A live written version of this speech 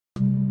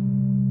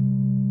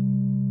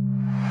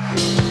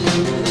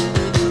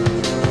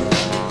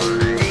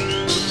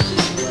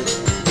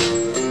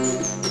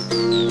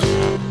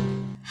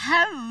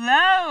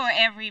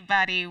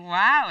everybody.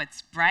 Wow,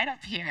 it's bright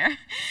up here.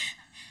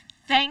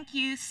 Thank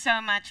you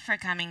so much for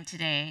coming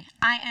today.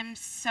 I am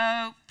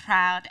so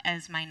proud,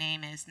 as my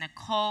name is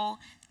Nicole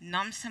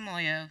Nomsa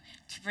Moyo,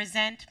 to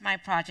present my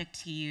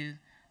project to you,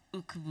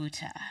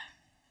 Ukubutha,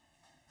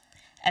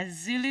 a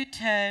Zulu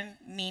term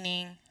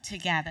meaning to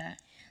gather.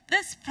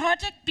 This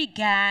project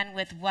began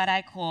with what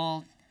I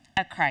called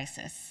a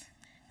crisis.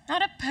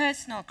 Not a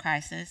personal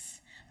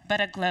crisis, but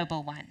a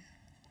global one.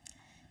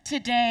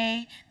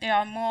 Today, there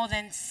are more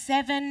than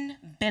 7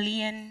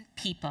 billion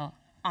people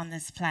on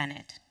this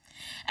planet.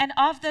 And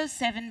of those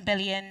 7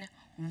 billion,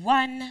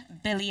 1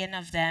 billion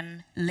of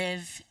them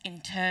live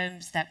in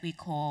terms that we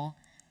call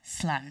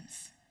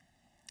slums.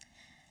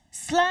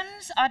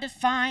 Slums are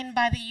defined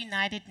by the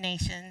United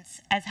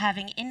Nations as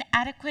having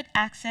inadequate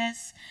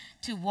access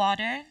to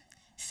water,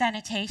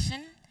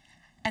 sanitation,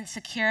 and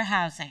secure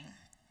housing.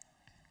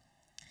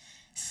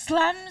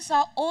 Slums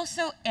are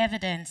also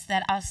evidence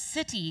that our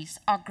cities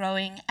are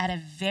growing at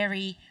a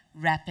very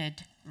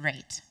rapid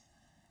rate.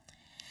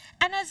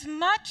 And as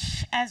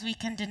much as we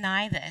can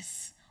deny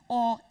this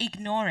or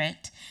ignore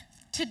it,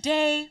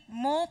 today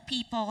more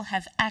people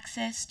have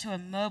access to a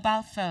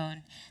mobile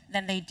phone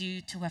than they do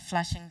to a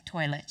flushing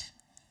toilet.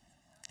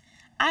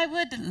 I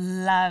would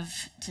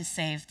love to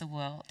save the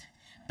world,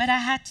 but I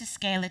had to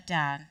scale it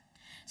down.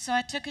 So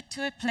I took it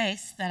to a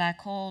place that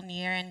I call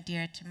near and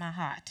dear to my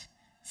heart,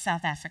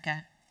 South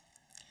Africa.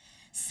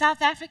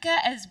 South Africa,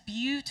 as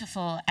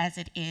beautiful as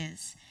it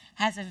is,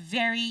 has a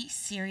very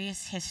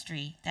serious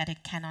history that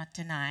it cannot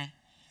deny,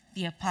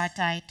 the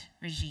Apartheid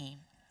regime.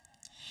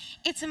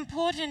 It's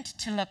important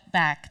to look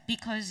back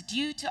because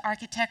due to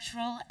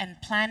architectural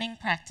and planning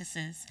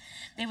practices,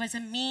 there was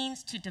a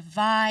means to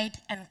divide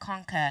and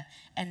conquer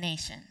a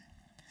nation.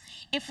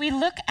 If we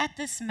look at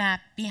this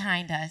map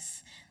behind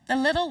us, the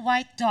little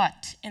white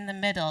dot in the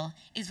middle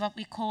is what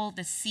we call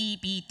the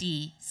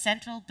CBD,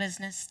 Central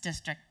Business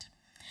District.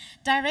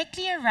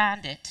 Directly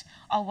around it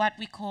are what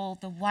we call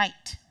the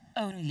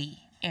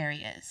white-only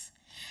areas.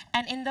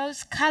 And in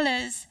those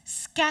colors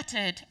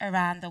scattered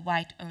around the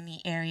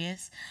white-only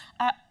areas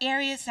are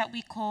areas that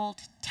we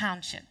called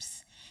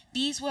townships.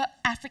 These were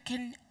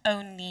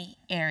African-only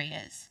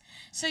areas.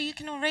 So you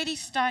can already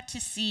start to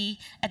see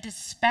a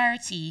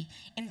disparity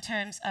in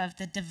terms of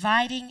the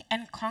dividing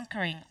and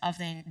conquering of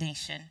the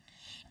nation,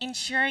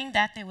 ensuring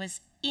that there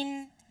was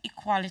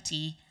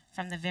inequality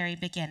from the very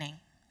beginning.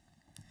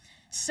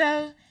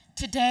 So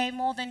today,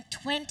 more than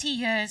 20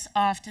 years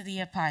after the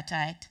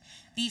apartheid,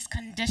 these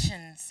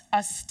conditions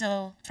are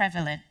still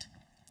prevalent.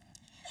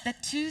 The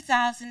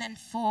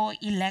 2004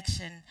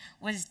 election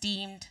was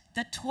deemed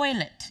the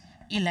toilet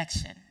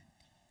election.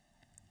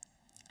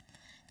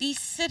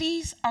 These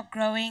cities are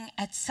growing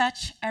at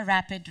such a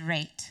rapid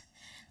rate.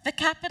 The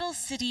capital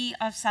city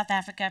of South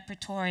Africa,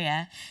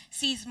 Pretoria,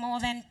 sees more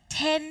than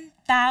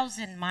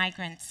 10,000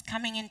 migrants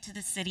coming into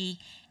the city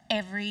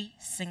every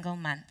single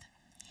month.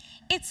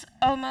 It's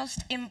almost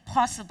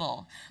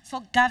impossible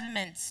for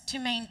governments to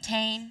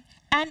maintain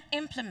and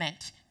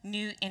implement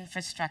new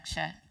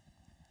infrastructure.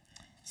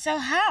 So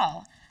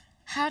how?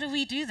 How do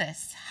we do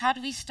this? How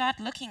do we start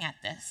looking at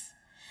this?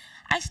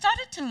 I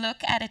started to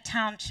look at a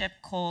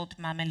township called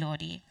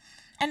Mamelodi,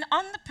 and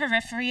on the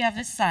periphery of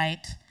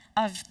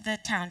the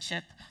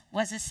township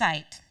was a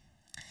site.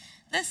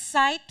 This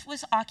site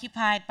was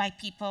occupied by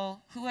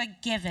people who were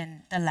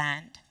given the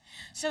land.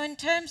 So in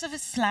terms of a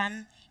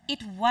slum,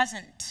 it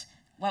wasn't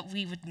what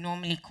we would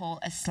normally call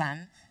a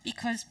slum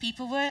because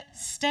people were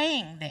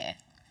staying there.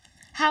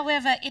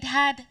 However, it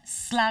had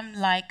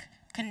slum-like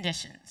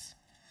conditions.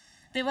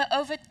 There were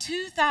over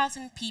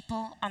 2,000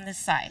 people on the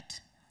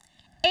site,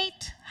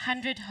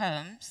 800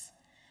 homes,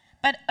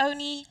 but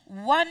only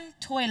 1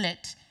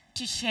 toilet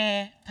to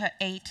share per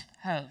 8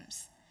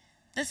 homes.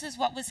 This is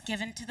what was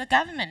given to the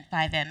government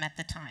by them at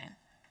the time.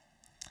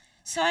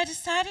 So I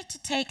decided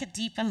to take a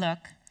deeper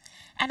look,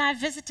 and I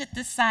visited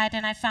this site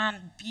and I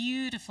found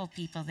beautiful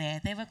people there.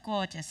 They were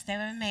gorgeous, they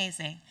were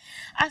amazing.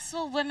 I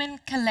saw women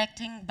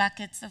collecting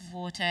buckets of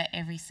water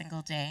every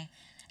single day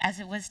as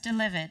it was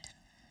delivered.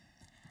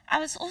 I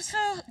was also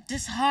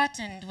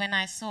disheartened when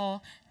I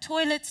saw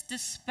toilets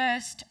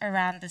dispersed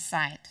around the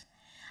site.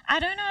 I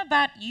don't know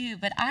about you,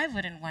 but I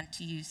wouldn't want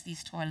to use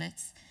these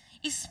toilets,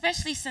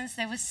 especially since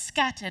they were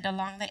scattered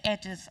along the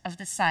edges of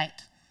the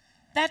site.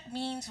 That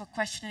means we're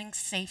questioning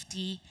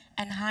safety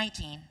and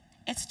hygiene.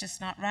 It's just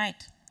not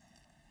right.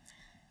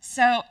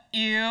 So,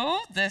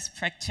 this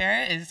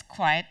picture is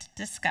quite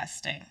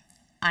disgusting.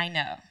 I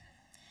know.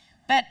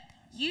 But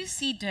you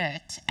see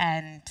dirt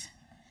and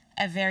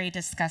a very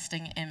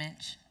disgusting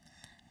image.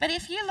 But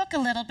if you look a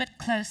little bit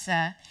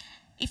closer,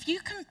 if you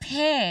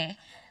compare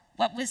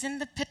what was in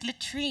the pit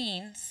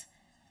latrines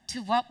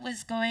to what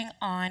was going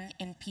on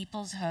in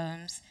people's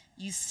homes,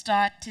 you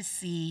start to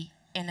see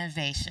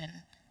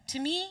innovation. To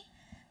me,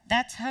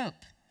 that's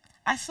hope.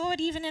 I saw it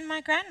even in my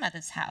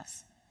grandmother's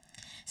house.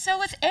 So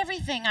with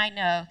everything I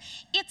know,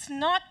 it's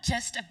not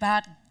just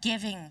about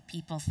giving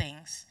people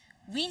things.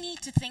 We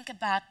need to think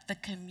about the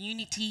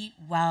community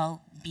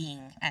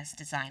well-being as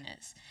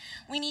designers.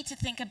 We need to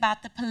think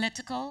about the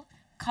political,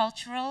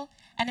 cultural,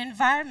 and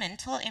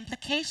environmental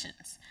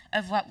implications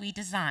of what we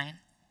design.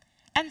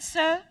 And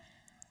so,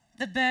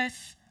 the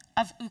birth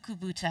of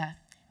Ukubutha,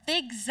 the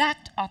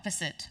exact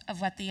opposite of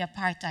what the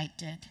apartheid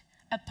did.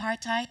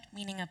 Apartheid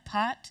meaning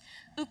apart,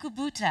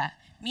 Ukubutha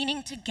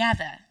meaning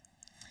together.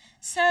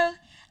 So,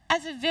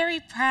 as a very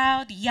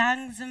proud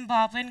young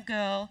Zimbabwean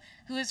girl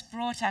who was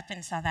brought up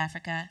in South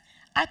Africa,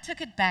 I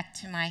took it back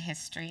to my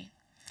history.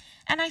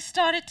 And I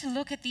started to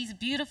look at these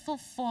beautiful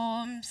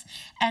forms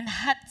and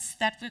huts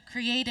that were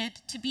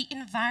created to be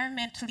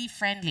environmentally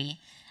friendly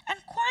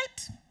and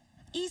quite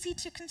easy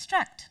to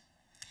construct.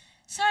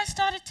 So I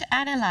started to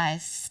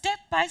analyze step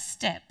by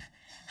step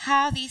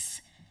how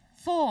these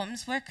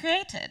forms were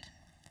created.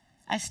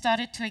 I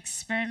started to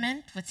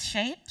experiment with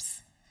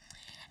shapes,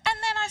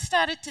 and then I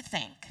started to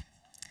think,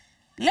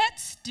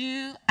 let's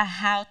do a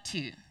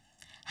how-to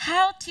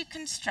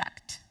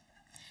construct,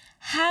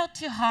 how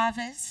to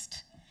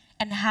harvest,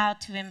 and how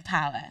to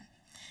empower.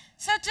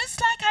 So just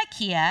like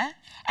IKEA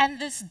and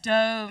this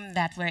dome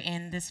that we're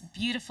in, this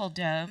beautiful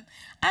dome,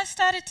 I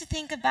started to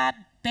think about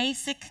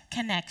basic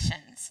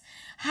connections.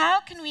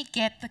 How can we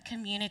get the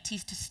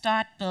communities to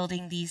start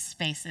building these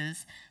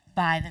spaces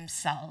by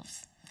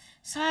themselves?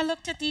 So I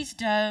looked at these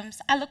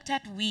domes, I looked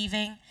at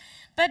weaving,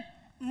 but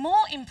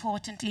more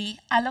importantly,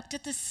 I looked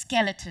at the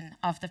skeleton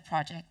of the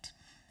project.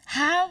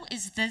 How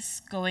is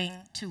this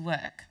going to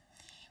work?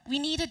 We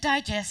need a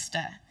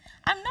digester.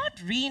 I'm not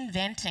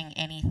reinventing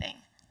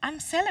anything. I'm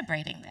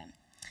celebrating them.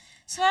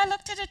 So I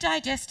looked at a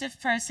digestive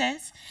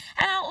process,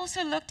 and I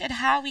also looked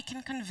at how we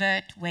can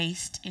convert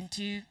waste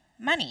into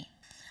money.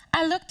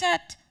 I looked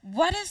at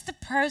what is the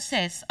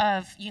process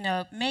of,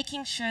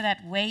 making sure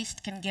that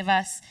waste can give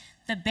us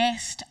the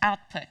best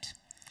output.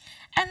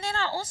 And then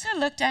I also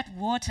looked at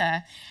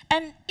water,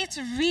 and it's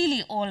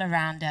really all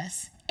around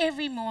us.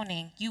 Every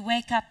morning you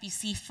wake up, you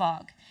see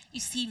fog, you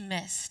see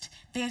mist,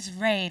 there's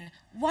rain.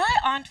 Why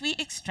aren't we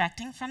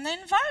extracting from the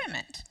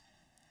environment?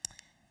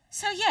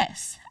 So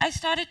yes, I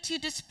started to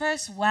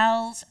disperse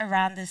wells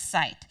around this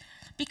site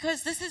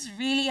because this is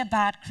really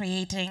about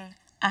creating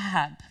a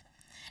hub,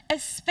 a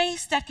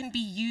space that can be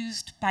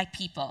used by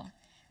people,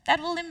 that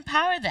will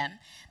empower them,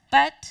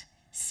 but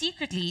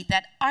secretly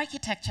that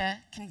architecture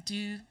can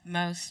do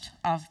most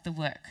of the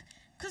work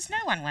because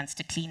no one wants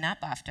to clean up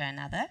after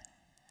another.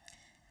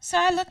 So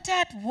I looked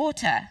at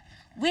water.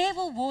 Where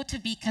will water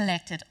be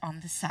collected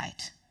on the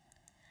site?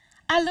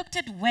 I looked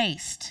at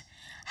waste.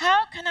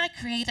 How can I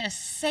create a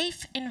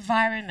safe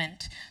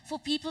environment for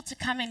people to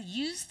come and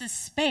use this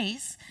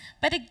space,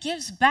 but it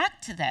gives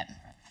back to them?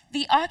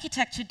 The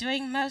architecture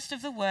doing most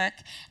of the work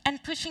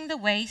and pushing the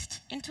waste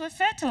into a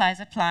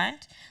fertilizer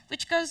plant,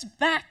 which goes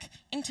back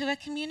into a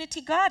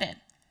community garden.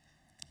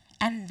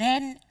 And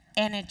then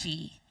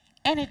energy.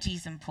 Energy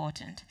is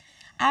important.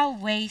 Our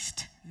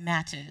waste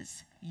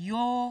matters.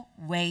 Your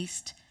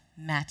waste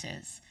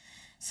matters.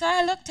 So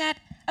I looked at,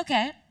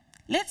 okay,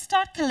 let's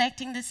start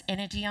collecting this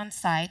energy on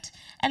site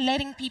and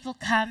letting people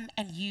come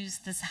and use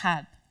this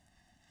hub.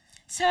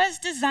 So as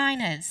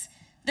designers,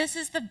 this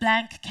is the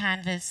blank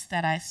canvas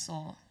that I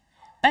saw.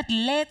 But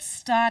let's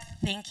start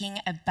thinking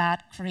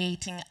about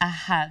creating a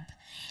hub,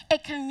 a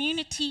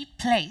community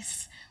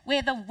place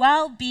where the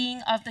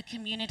well-being of the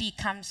community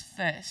comes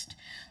first.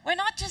 We're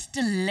not just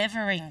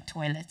delivering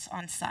toilets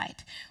on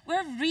site.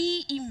 We're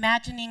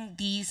reimagining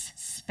these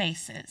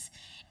spaces.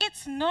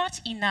 It's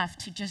not enough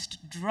to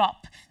just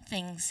drop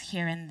things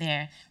here and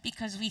there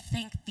because we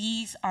think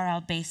these are our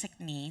basic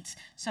needs,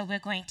 so we're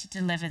going to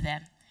deliver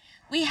them.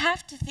 We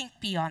have to think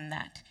beyond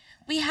that.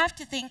 We have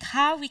to think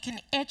how we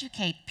can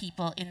educate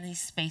people in these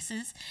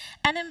spaces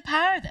and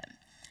empower them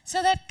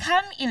so that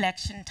come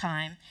election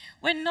time,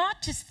 we're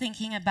not just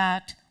thinking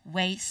about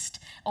waste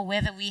or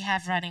whether we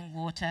have running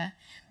water,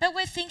 but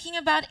we're thinking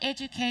about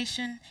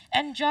education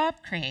and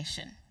job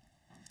creation.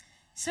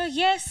 So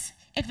yes,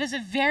 it was a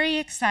very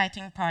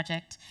exciting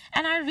project,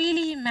 and I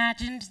really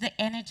imagined the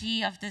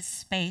energy of this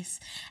space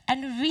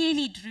and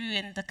really drew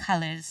in the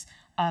colors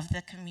of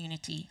the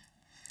community.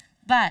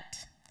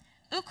 But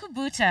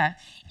Ukubutha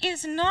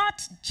is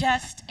not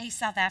just a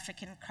South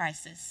African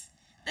crisis.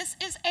 This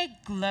is a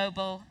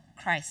global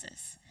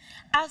crisis.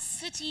 Our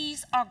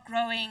cities are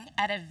growing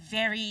at a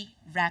very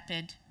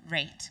rapid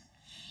rate.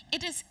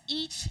 It is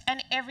each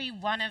and every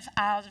one of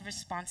our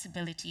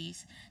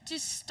responsibilities to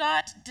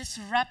start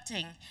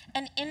disrupting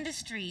an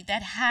industry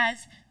that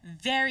has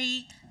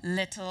very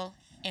little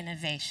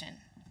innovation.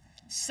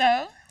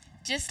 So,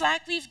 just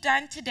like we've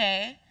done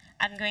today,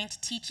 I'm going to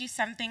teach you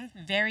something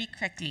very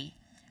quickly.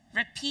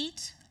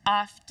 Repeat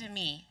after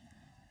me.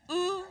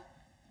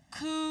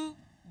 Ukubutha.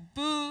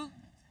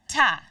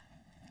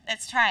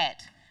 Let's try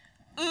it.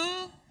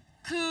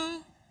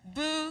 Ukubutha.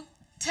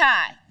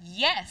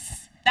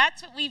 Yes,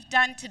 that's what we've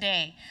done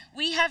today.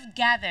 We have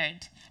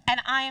gathered,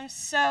 and I am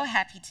so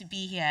happy to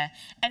be here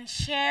and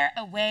share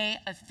a way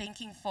of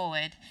thinking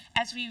forward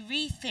as we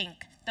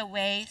rethink the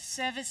way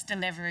service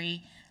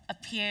delivery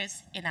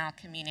appears in our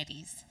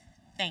communities.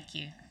 Thank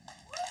you.